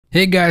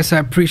Hey guys, I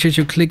appreciate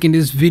you clicking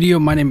this video.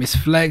 My name is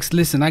Flex.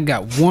 Listen, I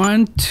got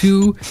 1,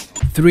 2,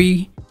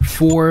 3,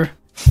 4,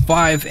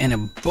 5 and a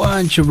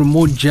bunch of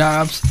remote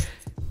jobs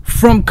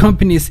from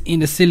companies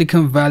in the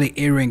Silicon Valley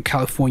area in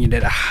California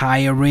that are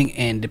hiring,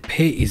 and the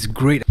pay is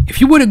great.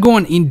 If you were to go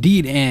on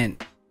Indeed and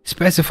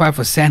specify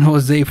for San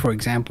Jose, for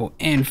example,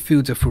 and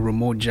filter for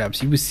remote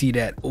jobs, you will see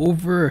that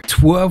over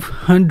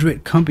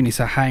 1,200 companies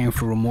are hiring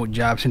for remote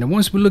jobs. And the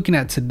ones we're looking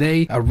at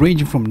today are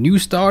ranging from new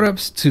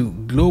startups to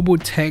global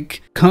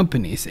tech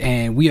companies.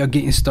 And we are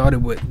getting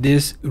started with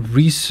this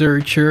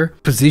researcher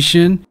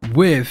position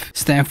with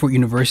Stanford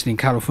University in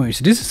California.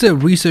 So this is a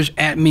research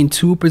admin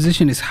 2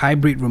 position. It's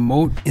hybrid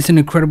remote. It's an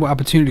incredible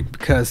opportunity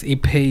because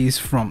it pays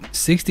from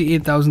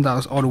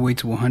 $68,000 all the way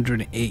to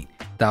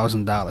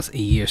 $108,000 a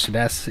year. So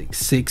that's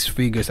six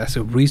figures. That's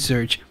a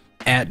research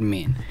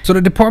admin. So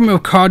the Department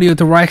of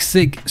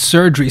Cardiothoracic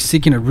Surgery is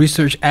seeking a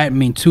research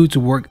admin 2 to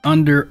work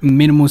under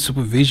minimal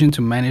supervision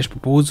to manage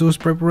proposals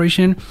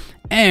preparation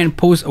and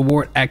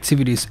post-award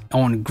activities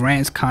on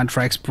grants,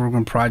 contracts,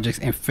 program projects,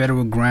 and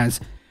federal grants,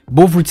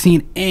 both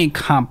routine and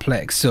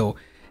complex. So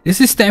this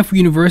is Stanford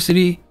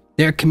University.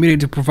 They're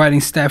committed to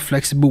providing staff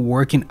flexible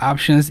working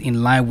options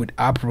in line with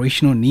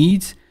operational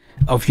needs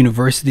of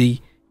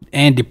university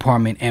and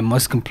department, and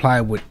must comply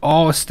with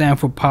all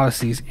Stanford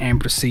policies and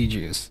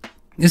procedures.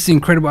 This is an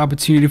incredible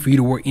opportunity for you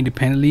to work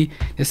independently.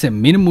 It's a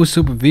minimal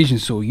supervision,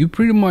 so you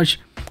pretty much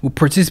will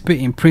participate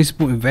in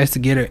principal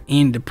investigator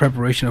in the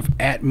preparation of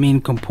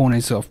admin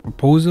components of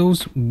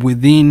proposals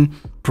within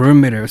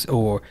perimeters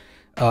or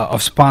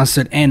of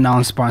sponsored and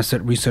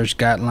non-sponsored research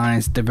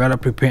guidelines,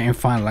 develop, prepare, and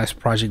finalize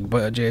project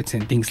budgets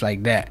and things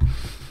like that.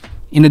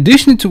 In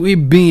addition to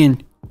it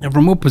being a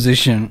remote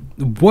position,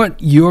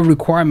 what your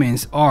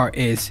requirements are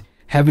is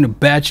having a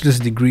bachelor's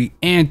degree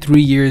and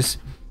 3 years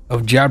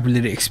of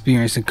job-related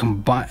experience,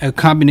 a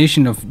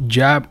combination of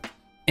job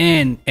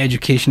and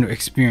educational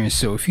experience.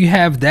 So if you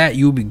have that,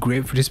 you'll be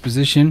great for this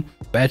position.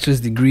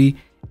 Bachelor's degree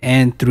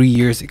and 3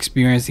 years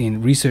experience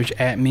in research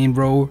admin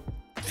role.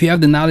 If you have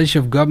the knowledge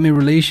of government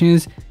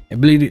relations,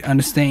 ability to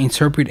understand,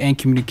 interpret, and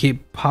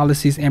communicate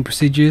policies and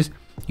procedures,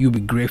 you'll be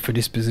great for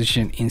this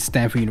position in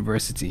Stanford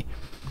University.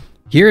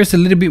 Here's a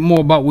little bit more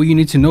about what you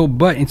need to know.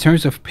 But in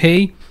terms of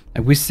pay,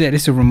 like we said,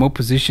 it's a remote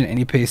position and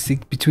it pays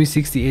between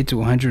 $68,000 to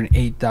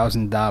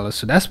 $108,000.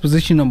 So that's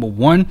position number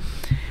 1.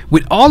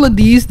 With all of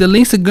these, the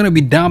links are going to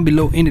be down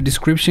below in the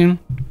description.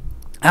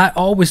 I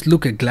always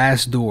look at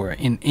Glassdoor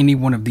in any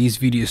one of these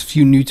videos, if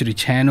you're new to the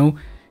channel,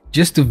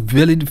 just to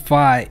validate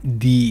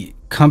the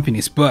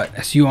companies. But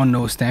as you all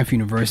know, Stanford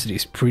University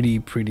is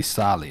pretty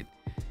solid.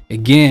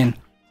 Again,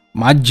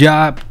 my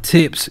job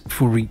tips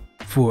for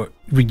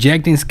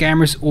rejecting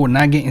scammers or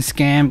not getting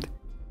scammed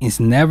is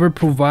never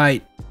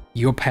provide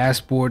your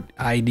passport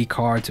ID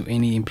card to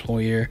any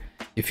employer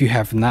if you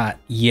have not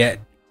yet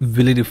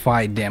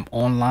validated them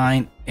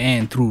online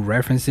and through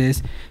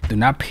references. Do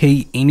not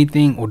pay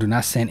anything or do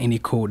not send any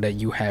code that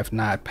you have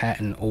not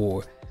patented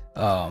or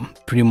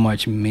pretty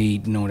much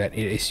made know that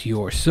it is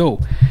yours. So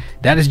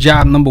that is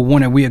job number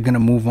 1, and we are going to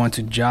move on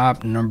to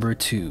job number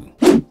 2.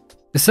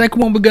 The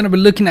second one we're going to be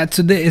looking at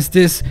today is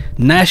this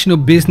National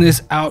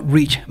Business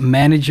Outreach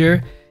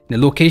Manager. The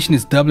location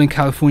is Dublin,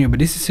 California, but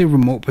this is a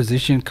remote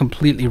position,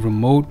 completely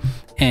remote.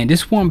 And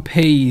this one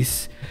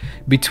pays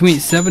between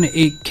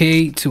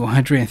 $78K to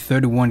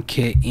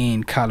 $131K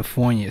in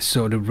California.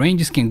 So the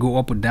ranges can go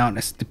up or down.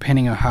 That's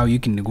depending on how you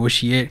can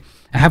negotiate.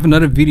 I have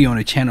another video on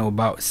the channel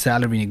about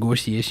salary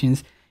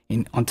negotiations.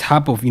 And on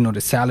top of,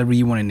 the salary,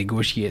 you want to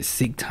negotiate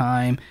sick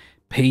time,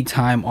 paid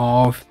time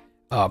off,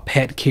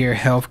 pet care,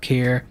 health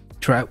care,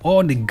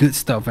 all the good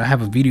stuff. I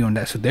have a video on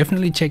that, so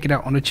definitely check it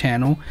out on the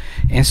channel.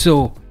 And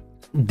so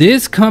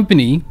this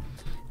company,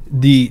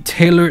 the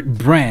Tailored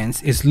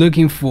Brands, is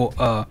looking for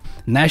a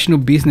national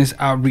business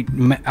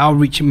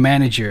outreach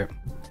manager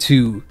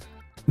to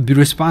be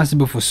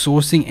responsible for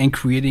sourcing and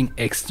creating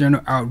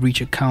external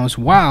outreach accounts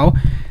while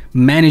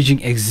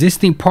managing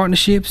existing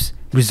partnerships,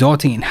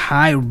 resulting in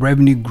high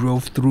revenue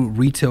growth through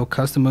retail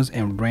customers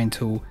and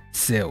rental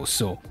sales.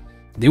 So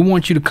they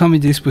want you to come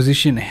into this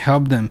position and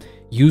help them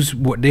use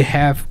what they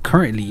have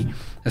currently,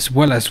 as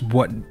well as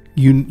what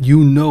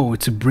you know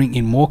to bring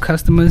in more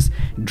customers,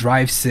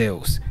 drive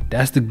sales.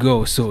 That's the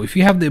goal. So if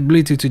you have the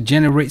ability to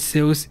generate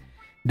sales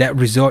that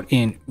result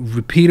in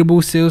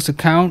repeatable sales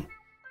account,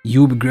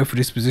 you'll be great for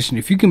this position.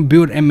 If you can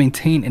build and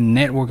maintain a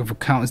network of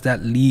accounts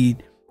that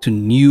lead to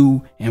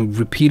new and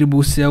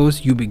repeatable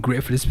sales, you'll be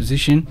great for this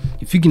position.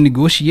 If you can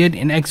negotiate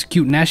and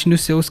execute national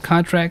sales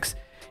contracts,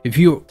 if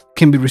you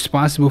can be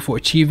responsible for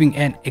achieving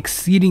and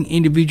exceeding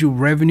individual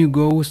revenue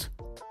goals,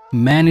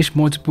 manage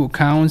multiple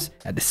accounts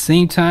at the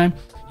same time,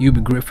 you'll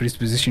be great for this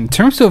position. In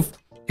terms of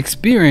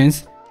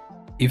experience,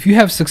 if you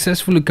have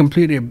successfully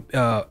completed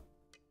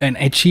and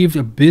achieved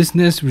a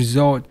business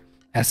result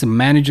as a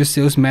manager,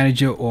 sales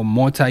manager, or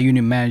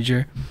multi-unit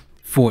manager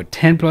for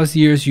 10+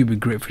 years, you'll be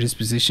great for this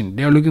position.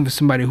 They're looking for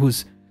somebody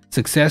who's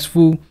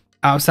successful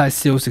outside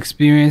sales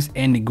experience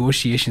and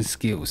negotiation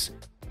skills.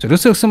 So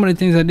those are some of the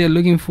things that they're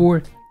looking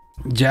for.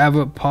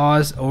 Java,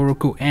 POS,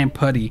 Oracle, and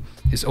PuTTY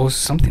is also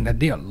something that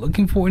they are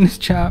looking for in this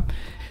job.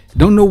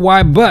 Don't know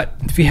why, but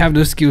if you have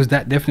those skills,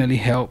 that definitely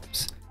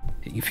helps.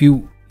 If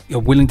you are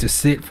willing to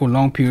sit for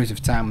long periods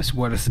of time as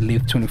well as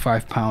lift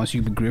 25 pounds,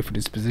 you'll be great for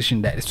this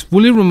position that is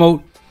fully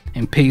remote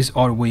and pays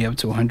all the way up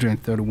to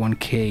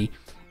 131K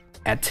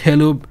at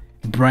Telub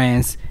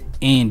Brands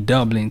in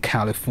Dublin,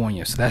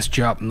 California. So that's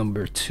job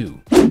number 2.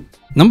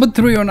 Number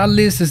 3 on our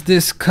list is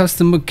this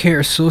customer care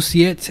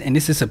associate, and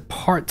this is a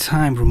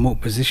part-time remote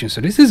position. So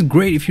this is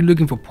great if you're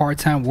looking for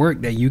part-time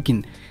work that you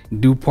can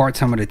do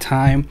part-time at a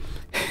time,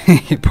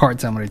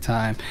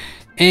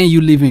 and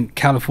you live in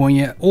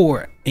California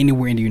or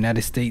anywhere in the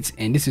United States.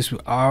 And this is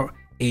with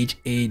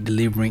RHA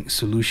Delivering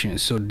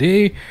Solutions. So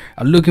they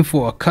are looking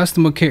for a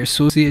customer care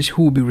associate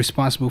who will be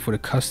responsible for the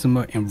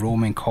customer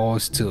enrollment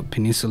calls to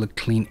Peninsula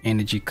Clean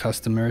Energy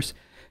customers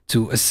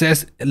to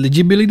assess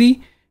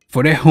eligibility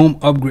for their home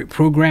upgrade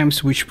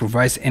programs, which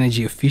provides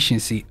energy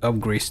efficiency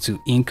upgrades to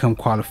income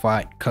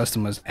qualified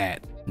customers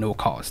at no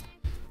cost.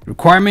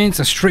 Requirements: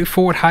 a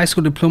straightforward high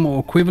school diploma or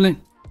equivalent,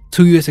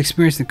 2 years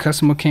experience in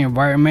customer care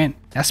environment.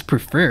 That's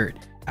preferred.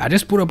 I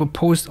just put up a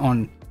post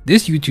on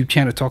this YouTube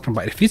channel talking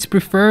about if it's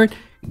preferred,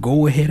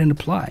 go ahead and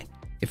apply.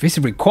 If it's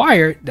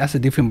required, that's a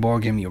different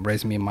ballgame. Your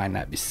resume might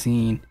not be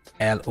seen,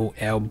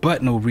 LOL,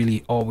 but no,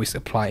 really always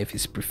apply if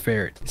it's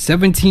preferred.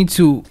 $17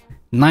 to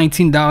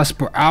 $19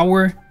 per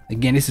hour.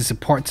 Again, this is a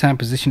part-time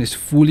position. It's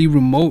fully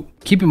remote.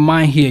 Keep in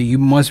mind here, you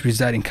must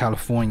reside in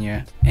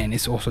California, and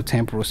it's also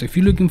temporal. So if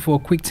you're looking for a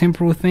quick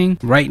temporal thing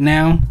right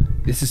now,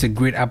 this is a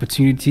great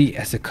opportunity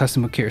as a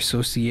customer care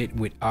associate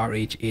with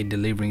RHA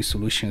Delivering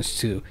Solutions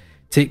to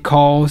take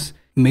calls,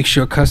 make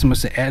sure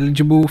customers are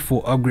eligible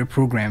for upgrade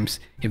programs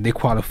if they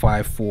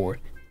qualify for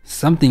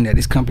something that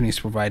this company is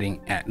providing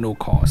at no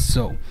cost.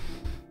 So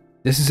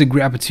this is a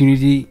great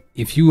opportunity.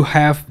 If you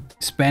have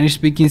Spanish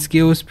speaking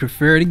skills,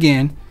 preferred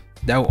again,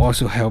 that will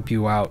also help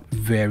you out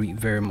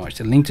very much.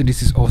 The link to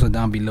this is also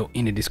down below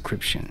in the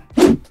description.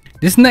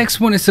 This next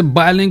one is a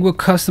bilingual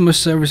customer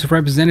service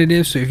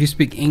representative. So if you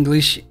speak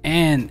English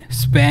and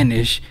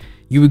Spanish,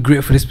 you would be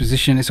great for this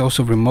position. It's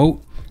also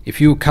remote.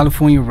 If you're a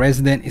California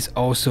resident, it's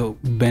also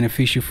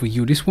beneficial for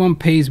you. This one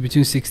pays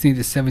between $16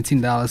 to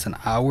 $17 an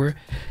hour.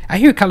 I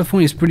hear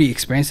California is pretty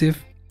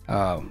expensive.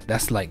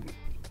 That's like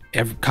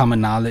common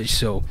knowledge.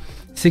 So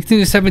 $16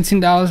 to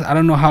 $17, I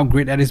don't know how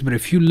great that is, but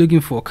if you're looking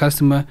for a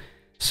customer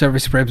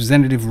service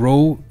representative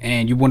role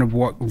and you want to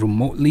work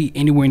remotely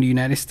anywhere in the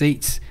United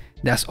States,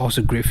 that's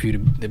also great for you.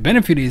 The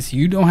benefit is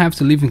you don't have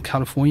to live in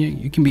California.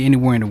 You can be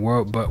anywhere in the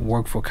world but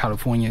work for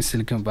California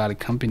Silicon Valley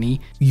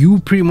company. You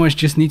pretty much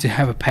just need to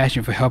have a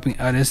passion for helping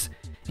others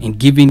and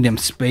giving them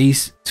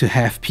space to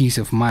have peace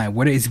of mind,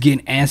 whether it's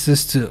getting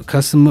answers to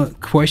customer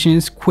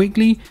questions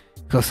quickly,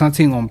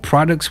 consulting on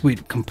products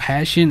with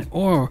compassion,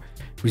 or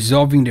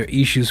resolving their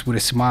issues with a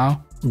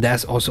smile.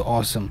 That's also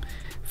awesome.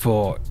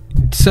 For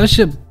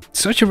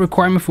such a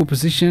requirement for a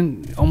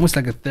position, almost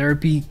like a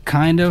therapy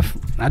kind of,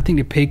 I think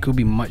the pay could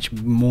be much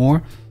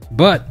more.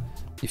 But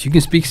if you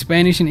can speak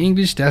Spanish and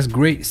English, that's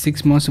great.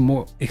 6 months or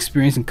more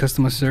experience in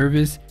customer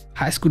service,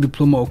 high school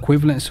diploma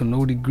equivalent, so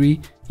no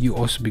degree, you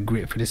also be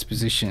great for this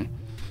position.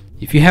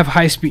 If you have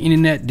high-speed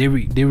internet, they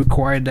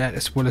require that,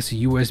 as well as a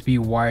USB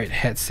wired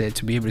headset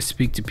to be able to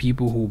speak to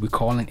people who will be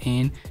calling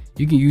in.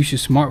 You can use your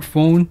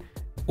smartphone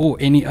or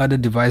any other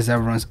device that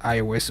runs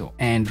iOS or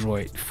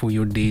Android for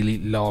your daily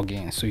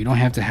login. So you don't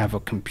have to have a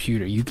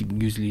computer. You can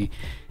usually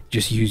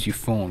just use your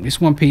phone.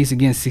 This one pays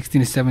again $16 to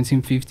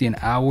 $17.50 an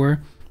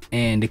hour,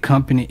 and the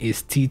company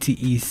is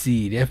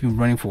TTEC. They have been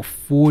running for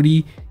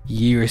 40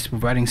 years,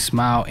 providing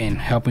smile and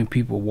helping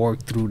people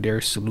work through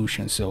their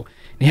solutions. So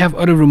they have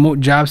other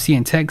remote jobs here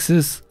in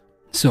Texas,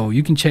 so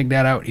you can check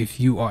that out if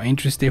you are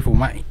interested. For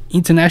my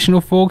international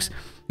folks,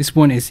 this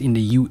one is in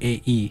the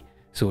UAE.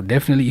 So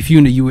definitely, if you're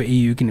in the UAE,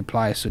 you can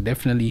apply. So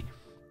definitely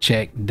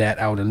check that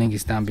out. The link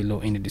is down below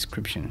in the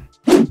description.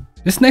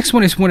 This next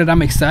one is one that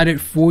I'm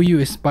excited for you.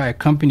 It's by a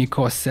company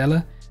called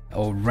Seller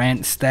or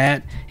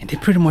Randstad, and they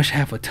pretty much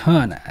have a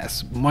ton,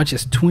 as much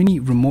as 20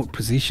 remote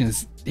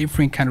positions,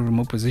 different kind of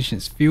remote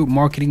positions. Field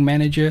marketing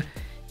manager,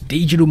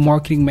 digital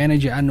marketing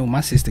manager. I know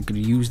my sister could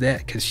use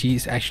that because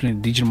she's actually in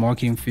the digital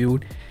marketing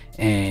field,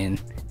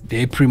 and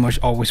they pretty much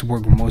always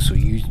work remote. So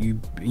you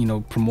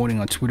know,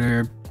 promoting on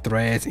Twitter,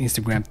 Threads,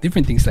 Instagram,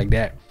 different things like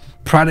that.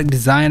 Product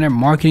designer,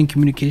 marketing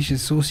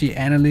communications associate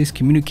analyst,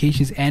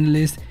 communications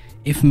analyst,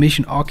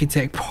 information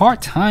architect,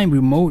 part-time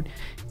remote,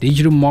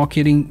 digital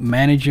marketing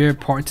manager,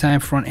 part-time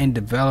front-end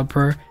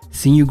developer,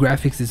 senior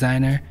graphics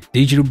designer,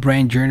 digital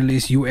brand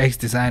journalist, UX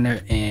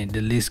designer, and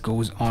the list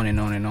goes on and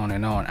on and on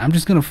and on. I'm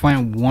just gonna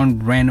find one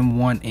random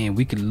one and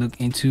we could look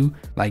into,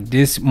 like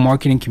this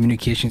marketing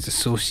communications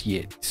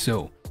associate.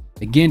 So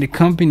again, the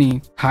company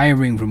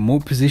hiring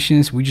remote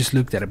positions, we just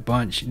looked at a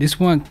bunch. This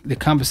one, the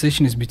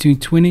compensation is between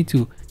 $20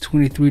 to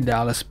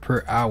 $23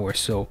 per hour.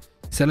 So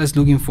Seller's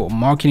looking for a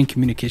marketing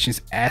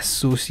communications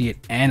associate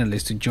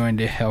analyst to join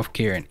their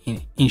healthcare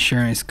and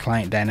insurance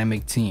client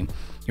dynamic team.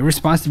 Your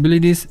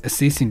responsibilities: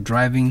 assisting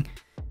driving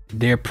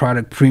their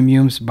product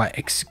premiums by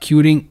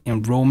executing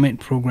enrollment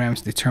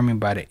programs determined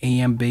by the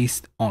AM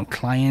based on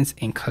clients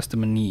and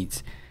customer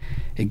needs.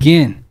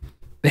 Again,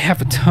 they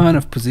have a ton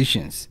of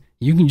positions.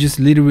 You can just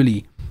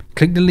literally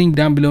click the link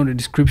down below in the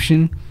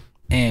description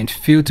and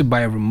filter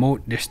by a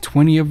remote. There's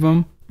 20 of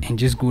them, and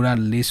just go down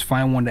the list,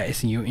 find one that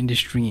is in your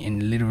industry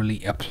and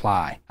literally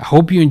apply. I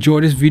hope you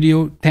enjoyed this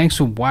video. Thanks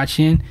for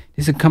watching.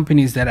 These are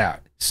companies that are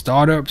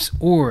startups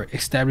or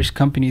established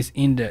companies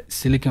in the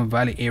Silicon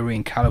Valley area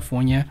in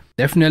California.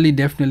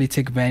 Definitely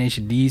take advantage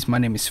of these. My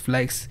name is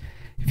Flex.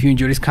 If you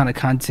enjoy this kind of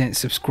content,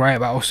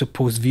 subscribe. I also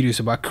post videos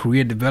about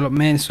career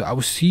development. So I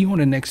will see you on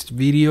the next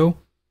video.